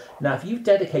Mormon. Now, if you've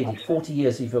dedicated 40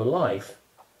 years of your life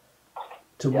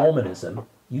to Mormonism,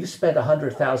 you spent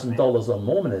 $100,000 on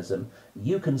Mormonism,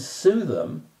 you can sue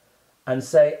them and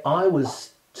say, I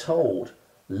was told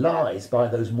lies by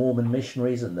those Mormon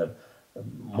missionaries and the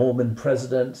Mormon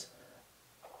president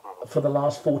for the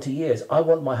last 40 years. I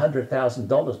want my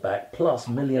 $100,000 back plus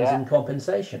millions in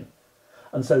compensation.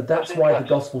 And so that's why the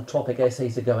gospel topic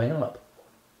essays are going up.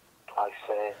 I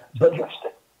see.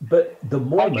 Interesting. But the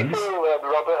Mormons... How do you feel,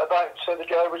 Robert, about the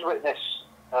Jehovah's Witness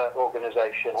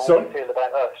organisation? How Sorry? do you feel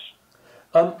about us?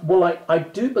 Well, I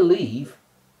do believe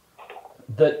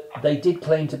that they did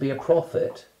claim to be a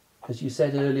prophet, because you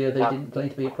said earlier they didn't claim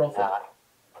to be a prophet. No.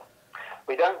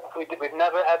 We've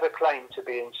never ever claimed to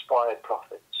be inspired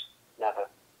prophets. Never.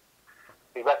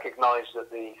 We recognise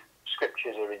that the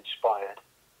scriptures are inspired,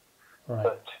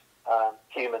 but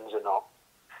humans are not.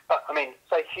 But, I mean,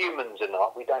 say humans are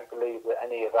not. We don't believe that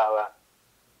any of our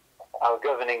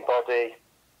governing body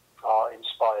are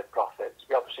inspired prophets.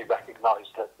 We obviously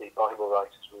recognise that the Bible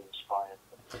writers were inspired.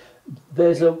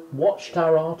 There's a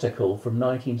Watchtower article from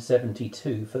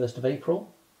 1972, 1st of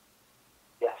April.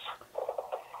 Yes.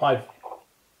 I've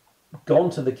gone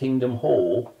to the Kingdom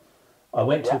Hall. I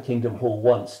went to Kingdom Hall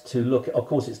once to look. Of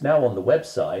course, it's now on the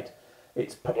website.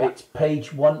 It's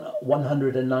page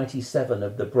 197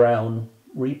 of the Brown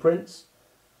reprints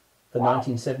for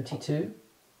 1972.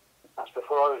 That's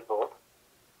before I was born.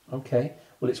 Okay.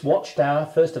 Well, it's Watchtower,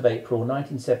 1st of April,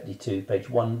 1972, page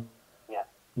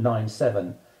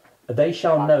 197. They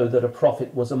shall know that a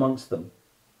prophet was amongst them.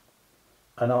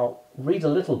 And I'll read a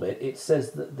little bit. It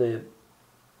says that the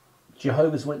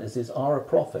Jehovah's Witnesses are a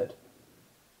prophet.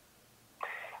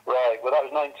 Right. Well, that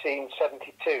was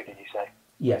 1972, did you say?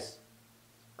 Yes.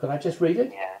 Could I just read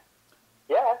it? Yeah.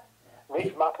 Yeah.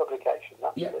 Read from our publication.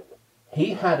 Absolutely. Yeah.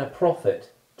 He had a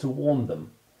prophet to warn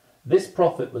them. This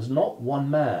prophet was not one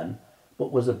man,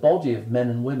 but was a body of men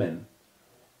and women.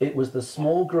 It was the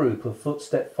small group of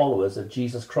footstep followers of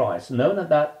Jesus Christ, known at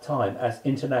that time as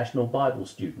International Bible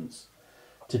Students.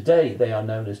 Today they are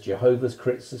known as Jehovah's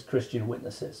Christian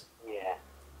Witnesses. Yeah.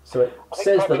 So it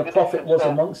says that a prophet was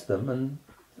amongst them, and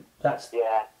that's...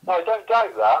 Yeah. No, I don't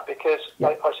doubt that, because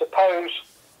I suppose,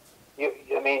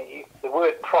 the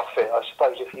word prophet, I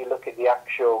suppose if you look at the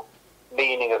actual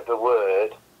meaning of the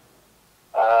word,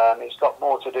 it's got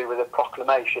more to do with a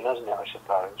proclamation, hasn't it, I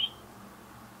suppose?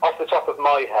 Off the top of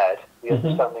my head, the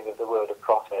understanding of the word of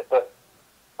prophet. But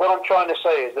what I'm trying to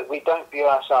say is that we don't view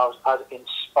ourselves as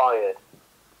inspired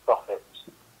prophets.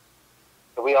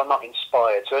 We are not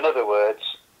inspired. So in other words,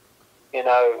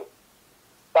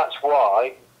 that's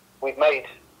why we've made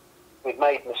we've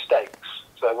made mistakes.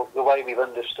 So the way we've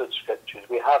understood scriptures,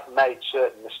 we have made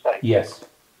certain mistakes. Yes,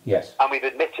 yes. And we've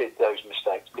admitted those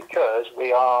mistakes because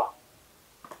we are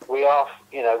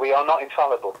not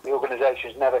infallible. The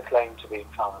organisation's never claimed to be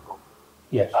infallible.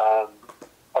 Yes.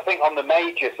 I think on the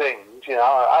major things,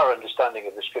 our understanding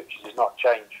of the scriptures has not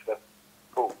changed for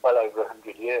well over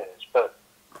 100 years. But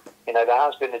there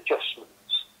has been adjustments.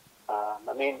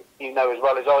 I mean, you know as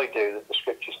well as I do that the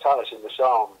scriptures tell us in the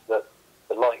Psalms that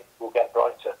the light will get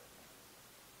brighter.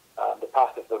 The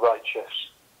path of the righteous,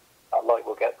 that light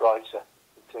will get brighter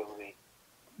until the.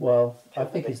 Well, I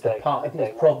think it's the path. I think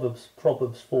it's Proverbs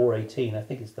 4:18. I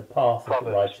think it's the path of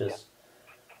the righteous,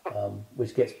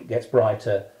 which gets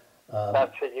brighter.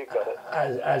 That's it. You got it.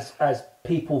 As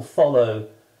people follow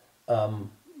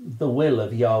the will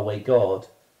of Yahweh God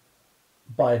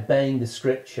by obeying the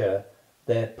Scripture,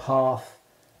 their path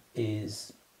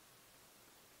is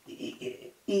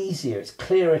easier. It's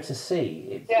clearer to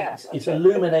see. It's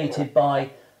illuminated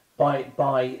by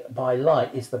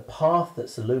light. It's the path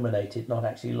that's illuminated, not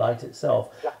actually light itself.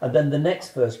 Yeah. And then the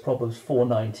next verse, Proverbs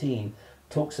 4:19,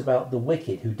 talks about the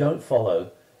wicked who don't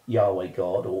follow Yahweh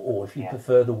God, or if you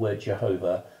prefer the word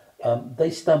Jehovah, they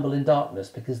stumble in darkness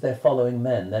because they're following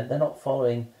men. They're not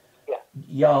following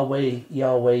Yahweh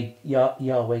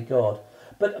God.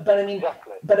 But I mean,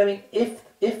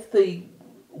 if the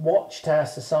Watchtower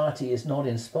Society is not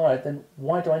inspired, then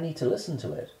why do I need to listen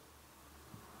to it?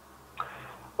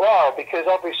 Well, because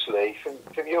obviously,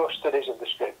 from your studies of the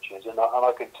scriptures, and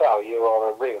I can tell you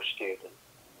are a real student.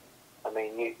 I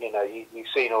mean, you've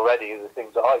seen already the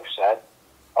things that I've said.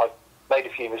 I've made a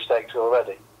few mistakes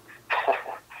already.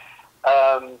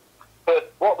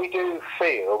 But what we do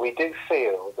feel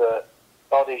that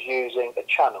God is using a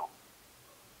channel,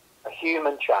 a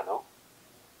human channel,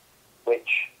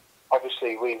 which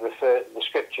obviously the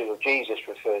scripture or Jesus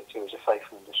referred to as a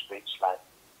faithful and discreet slave,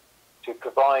 to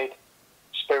provide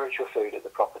spiritual food at the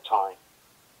proper time.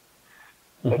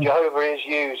 So Jehovah is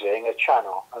using a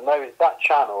channel, and that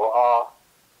channel are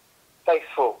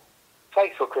faithful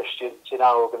Christians in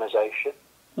our organisation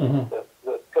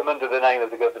that come under the name of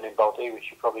the governing body,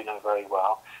 which you probably know very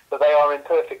well, but they are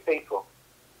imperfect people.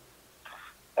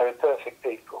 They're imperfect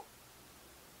people.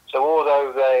 So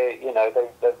although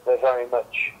they're very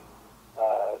much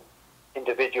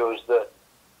individuals that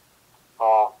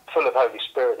are full of Holy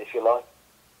Spirit, if you like,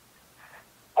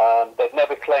 they've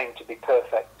never claimed to be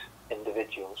perfect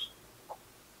individuals.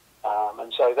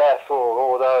 And so therefore,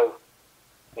 although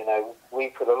we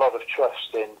put a lot of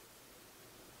trust in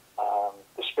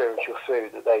the spiritual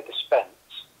food that they dispense,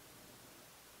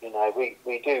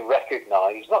 we do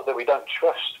recognise, not that we don't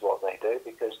trust what they do,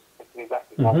 because we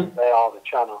recognise that they are the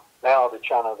channel. They are the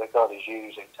channel that God is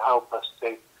using to help us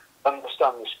to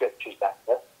understand the scriptures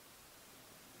better,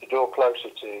 to draw closer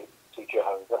to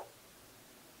Jehovah,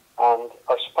 and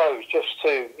I suppose just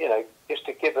to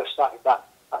give us that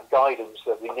guidance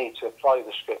that we need to apply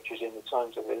the scriptures in the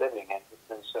times that we're living in,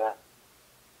 because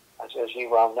as you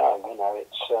well know,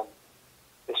 it's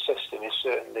this system is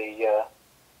certainly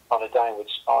on a downward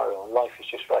spiral, and life is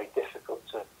just very difficult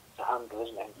to handle,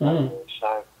 isn't it?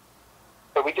 So,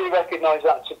 but we do recognise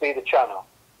that to be the channel,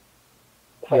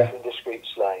 the faithful and discreet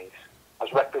slave,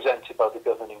 as represented by the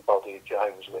governing body of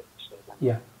Jehovah's Witnesses.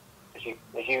 And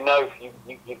as you know,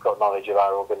 you've got knowledge of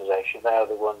our organisation. They are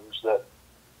the ones that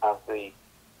have the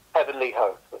heavenly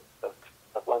hope of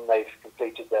when they've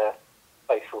completed their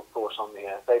faithful course on the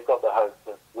earth. They've got the hope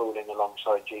of ruling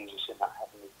alongside Jesus in that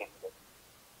heavenly kingdom.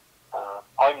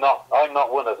 I'm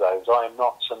not one of those. I am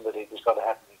not somebody who's got a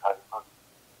heavenly hope.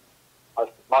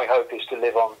 My hope is to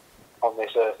live on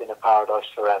this earth in a paradise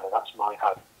forever. That's my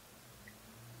hope.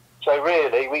 So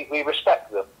really, we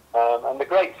respect them. And the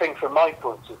great thing from my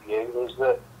point of view is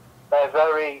that they're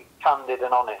very candid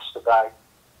and honest about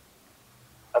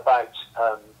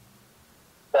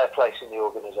their place in the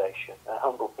organisation. They're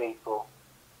humble people.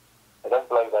 They don't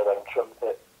blow their own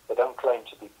trumpet. They don't claim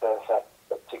to be perfect.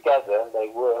 But together they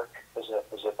work as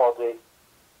a body,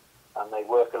 and they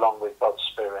work along with God's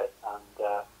Spirit. And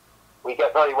we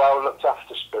get very well looked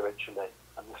after spiritually.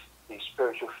 And the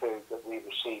spiritual food that we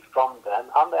receive from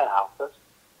them and their helpers,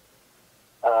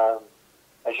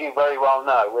 as you very well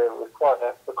know, we're quite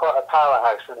a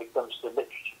powerhouse when it comes to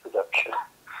literature production.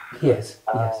 Yes.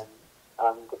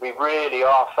 And we really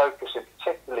are focusing,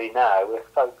 particularly now, we're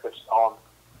focused on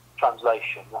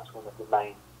translation. That's one of the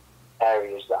main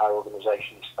areas that our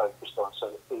organisation is focused on,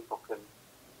 so that people can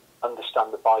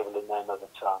understand the Bible in their mother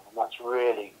tongue. And that's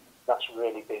really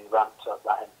been ramped up,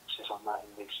 that emphasis on that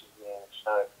in recent years.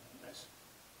 So,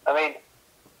 I mean,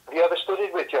 have you ever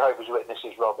studied with Jehovah's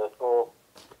Witnesses, Robert, or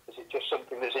is it just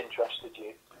something that's interested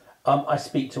you? I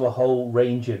speak to a whole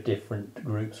range of different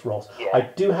groups, Ross. Yeah. I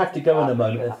do have to go in a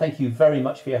moment, and thank you very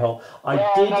much for your help.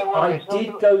 I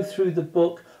did go through the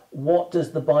book, What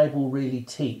Does the Bible Really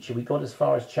Teach? And we got as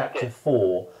far as chapter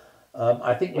 4.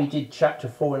 I think we did chapter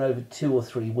 4 in over 2 or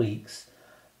 3 weeks,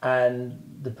 and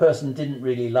the person didn't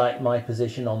really like my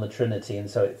position on the Trinity, and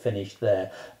so it finished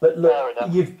there. But look,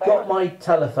 you've got my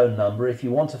telephone number if you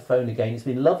want to phone again. It's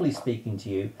been lovely speaking to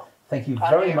you. Thank you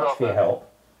very much for your help.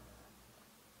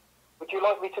 Would you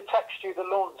like me to text you the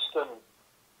Launceston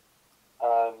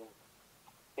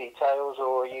details,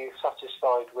 or are you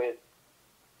satisfied with?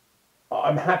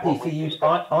 I'm happy for you.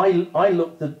 I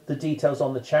looked at the details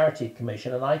on the Charity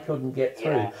Commission and I couldn't get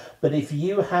through. Yeah. But if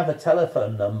you have a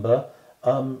telephone number,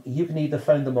 you can either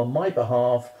phone them on my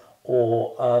behalf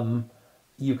or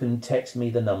you can text me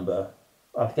the number.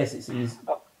 I guess it's easy.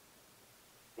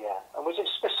 Yeah. And was it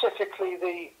specifically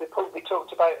the point we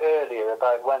talked about earlier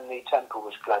about when the temple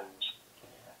was cleansed?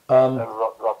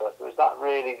 Robert, was that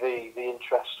really the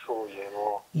interest for you?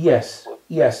 Or yes,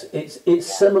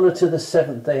 it's similar to the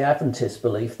Seventh-day Adventist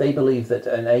belief. They believe that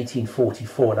in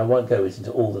 1844, and I won't go into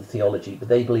all the theology, but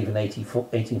they believe in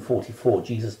 1844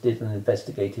 Jesus did an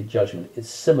investigative judgment. It's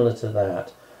similar to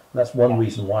that. And that's one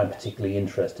reason why I'm particularly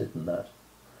interested in that.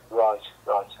 Right,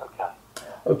 okay.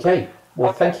 Okay,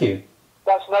 well, thank you.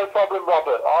 That's no problem,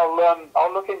 Robert.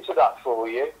 I'll look into that for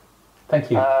you.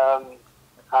 Thank you.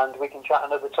 And we can chat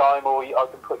another time, or I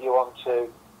can put you on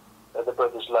to the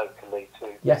brothers locally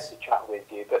to chat with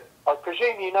you. But I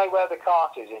presume you know where the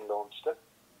cart is in Launceston?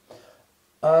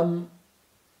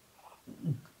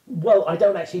 Well, I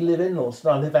don't actually live in Launceston.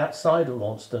 I live outside of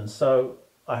Launceston, so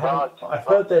I've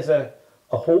heard there's a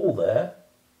hall there,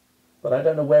 but I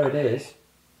don't know where it is.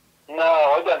 No,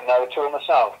 I don't know at all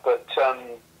myself, but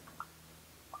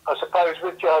I suppose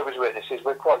with Jehovah's Witnesses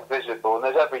we're quite visible, and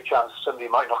there's every chance somebody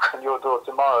might knock on your door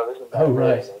tomorrow, isn't there? Oh,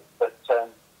 right. Really? But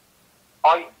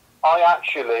I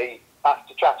actually,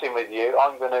 after chatting with you,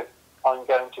 I'm going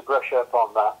to brush up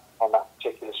on that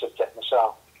particular subject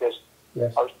myself, because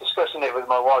I was discussing it with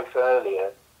my wife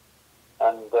earlier,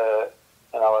 and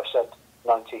I said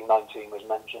 1919 was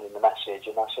mentioned in the message,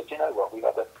 and I said, you know what, we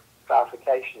had a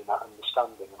clarification in that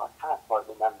understanding, and I can't quite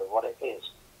remember what it is.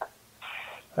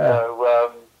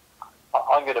 So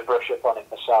I'm going to brush up on it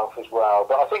myself as well.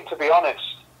 But I think, to be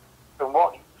honest,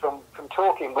 from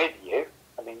talking with you,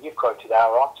 I mean, you've quoted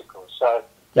our articles, so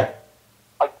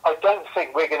I don't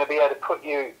think we're going to be able to point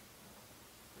you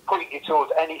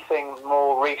towards anything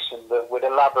more recent that would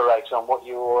elaborate on what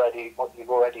you've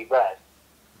already read.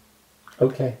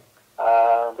 Okay.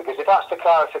 Because if that's the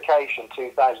clarification,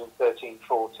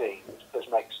 2013-14, which does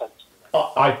make sense.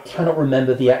 I cannot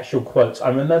remember the actual quotes. I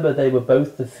remember they were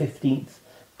both the 15th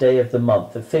day of the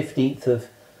month, the 15th of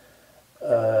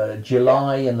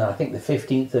July and I think the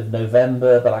 15th of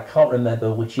November, but I can't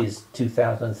remember which is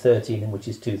 2013 and which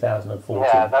is 2014.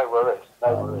 Yeah, no worries.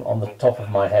 On the top of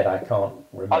my head, I can't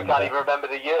remember. I can't even remember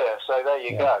the year, so there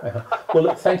you go. Well,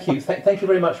 look, thank you. Thank you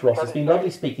very much, Ross. It's been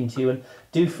lovely speaking to you, and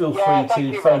do feel free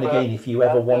to phone again if you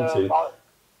ever want to.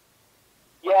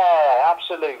 Yeah,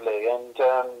 absolutely. And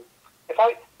if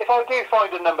I do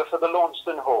find a number for the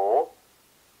Launceston Hall,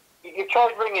 you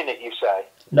tried ringing it, you say?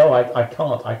 No, I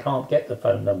can't. I can't get the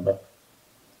phone number.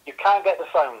 You can't get the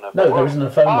phone number? No, there isn't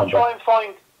a phone number.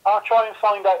 I'll try and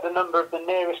find out the number of the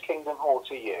nearest Kingdom Hall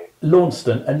to you.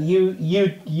 Launceston, and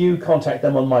you contact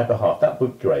them on my behalf. That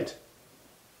would be great.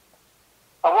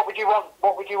 And what would you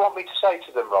want me to say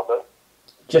to them, Robert?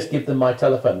 Just give them my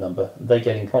telephone number. They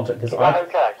get in contact because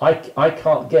I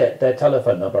can't get their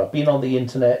telephone number. I've been on the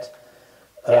internet.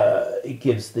 It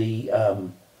gives the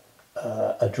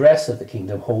address of the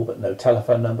Kingdom Hall, but no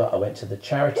telephone number. I went to the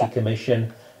Charity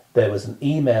Commission. There was an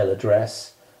email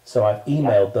address, so I've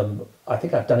emailed them. I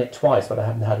think I've done it twice, but I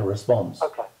haven't had a response.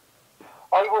 Okay.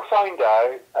 I will find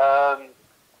out.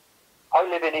 I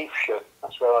live in Evesham.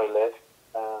 That's where I live.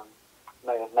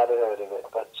 May have never heard of it,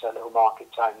 but a little market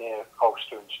town near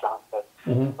Ulster and Stratford.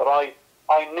 Mm-hmm. But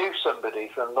I knew somebody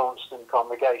from Launceston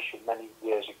congregation many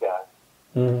years ago.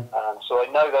 Mm-hmm. So I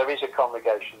know there is a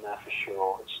congregation there for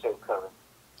sure. It's still current.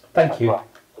 Thank you. Well,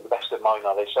 to the best of my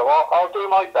knowledge. So I'll do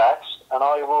my best, and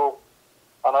I will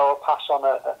pass on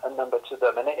a number to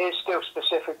them. And it is still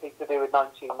specifically to do with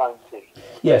 1919.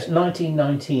 Yes,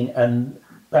 1919, and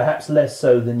perhaps less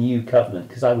so the New Covenant,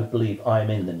 because I would believe I'm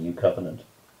in the New Covenant.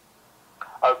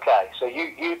 Okay, so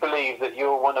you believe that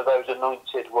you're one of those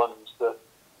anointed ones that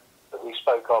we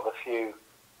spoke of a few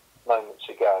moments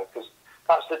ago, because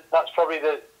that's probably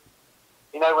the,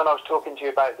 when I was talking to you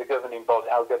about the governing body,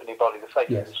 our governing body, the faith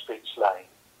of the street slain,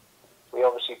 we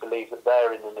obviously believe that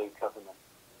they're in the New Covenant.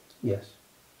 Yes.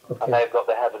 Okay. And they've got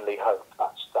the heavenly hope.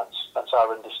 That's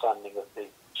our understanding of the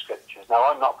scriptures. Now,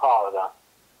 I'm not part of that.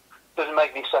 Doesn't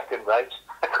make me second rate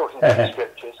according to the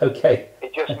scriptures. Okay.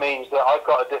 It just means that I've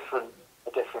got a different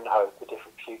hope, a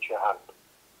different future hope.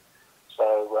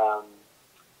 So,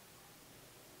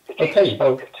 Jesus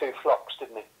spoke of two flocks,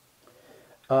 didn't he?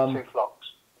 Two flocks.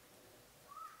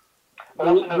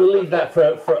 We'll leave that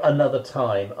for another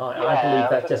time. I believe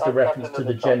that's just a reference to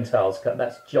the Gentiles.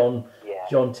 That's John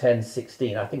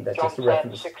 10:16. I think that's just a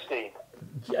reference. 16.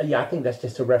 Yeah, I think that's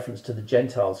just a reference to the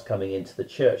Gentiles coming into the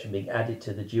church and being added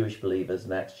to the Jewish believers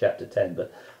in Acts chapter 10.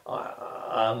 But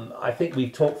I think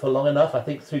we've talked for long enough. I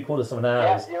think 3/4 of an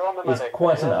hour is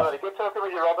quite enough. Good talking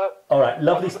with you, Robert. All right,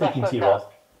 lovely speaking to you, Ross.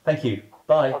 Thank you.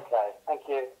 Bye. Okay, thank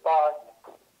you. Bye.